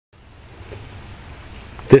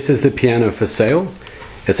This is the piano for sale.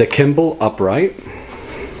 It's a Kimball upright.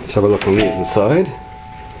 Let's have a look on the inside.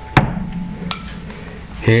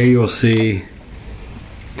 Here you'll see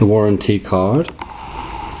the warranty card.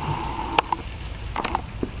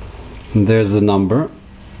 And there's the number.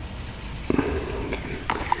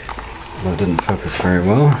 That didn't focus very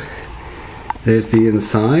well. There's the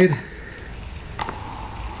inside.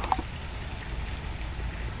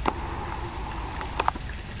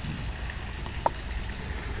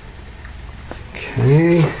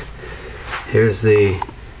 Okay, here's the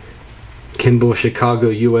Kimball Chicago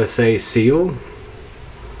USA seal.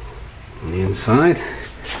 On the inside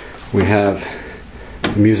we have a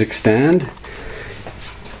music stand.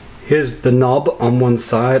 Here's the knob on one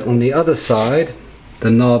side. On the other side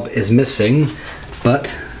the knob is missing,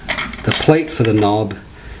 but the plate for the knob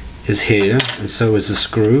is here, and so is the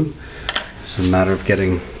screw. It's a matter of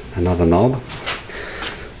getting another knob.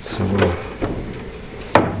 So we'll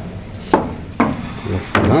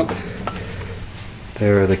lift them up.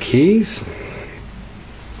 There are the keys.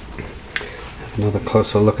 Have another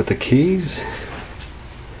closer look at the keys.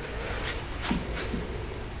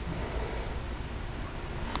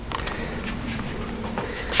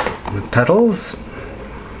 And the pedals.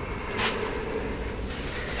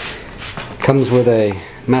 Comes with a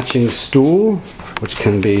matching stool, which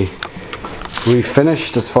can be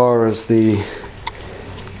refinished as far as the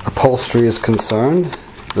upholstery is concerned.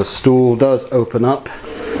 The stool does open up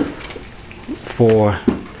for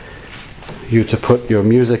you to put your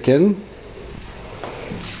music in,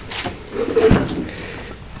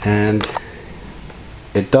 and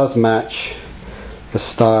it does match the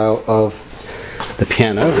style of the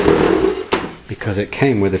piano because it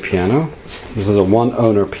came with a piano. This is a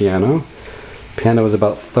one-owner piano. Piano is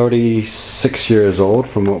about 36 years old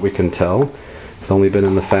from what we can tell. It's only been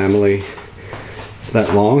in the family it's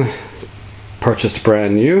that long. Purchased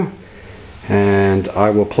brand new, and I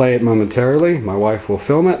will play it momentarily. My wife will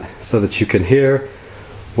film it so that you can hear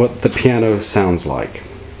what the piano sounds like.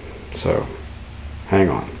 So hang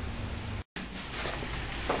on.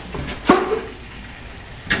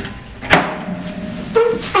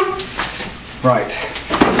 Right.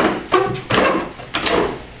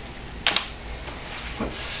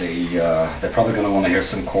 Let's see, they're probably going to want to hear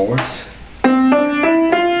some chords.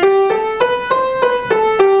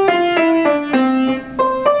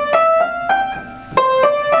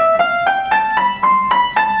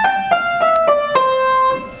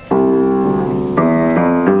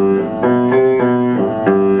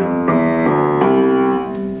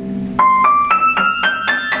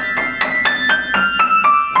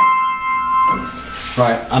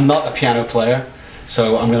 Right, I'm not a piano player,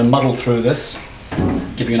 so I'm going to muddle through this,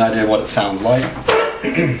 give you an idea of what it sounds like.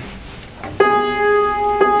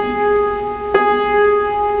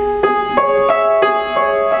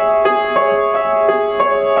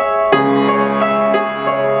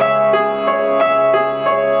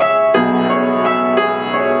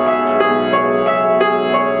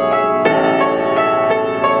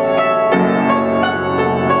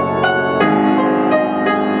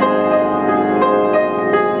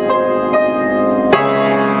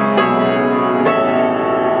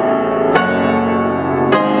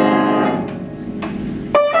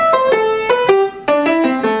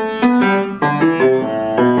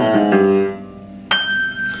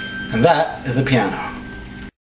 And that is the piano.